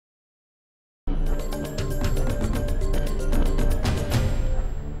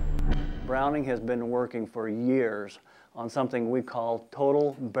Browning has been working for years on something we call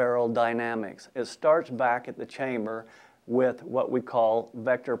total barrel dynamics. It starts back at the chamber with what we call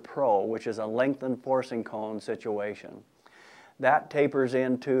Vector Pro, which is a lengthened forcing cone situation. That tapers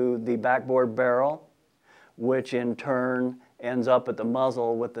into the backboard barrel, which in turn ends up at the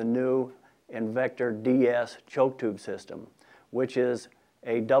muzzle with the new Invector DS choke tube system, which is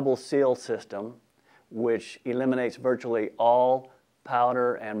a double seal system which eliminates virtually all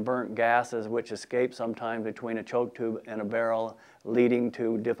powder and burnt gases which escape sometimes between a choke tube and a barrel, leading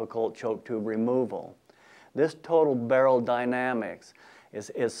to difficult choke tube removal. This total barrel dynamics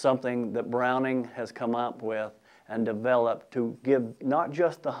is something that Browning has come up with and developed to give not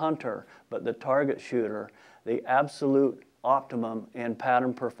just the hunter, but the target shooter the absolute optimum in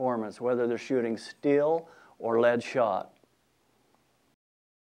pattern performance, whether they're shooting steel or lead shot.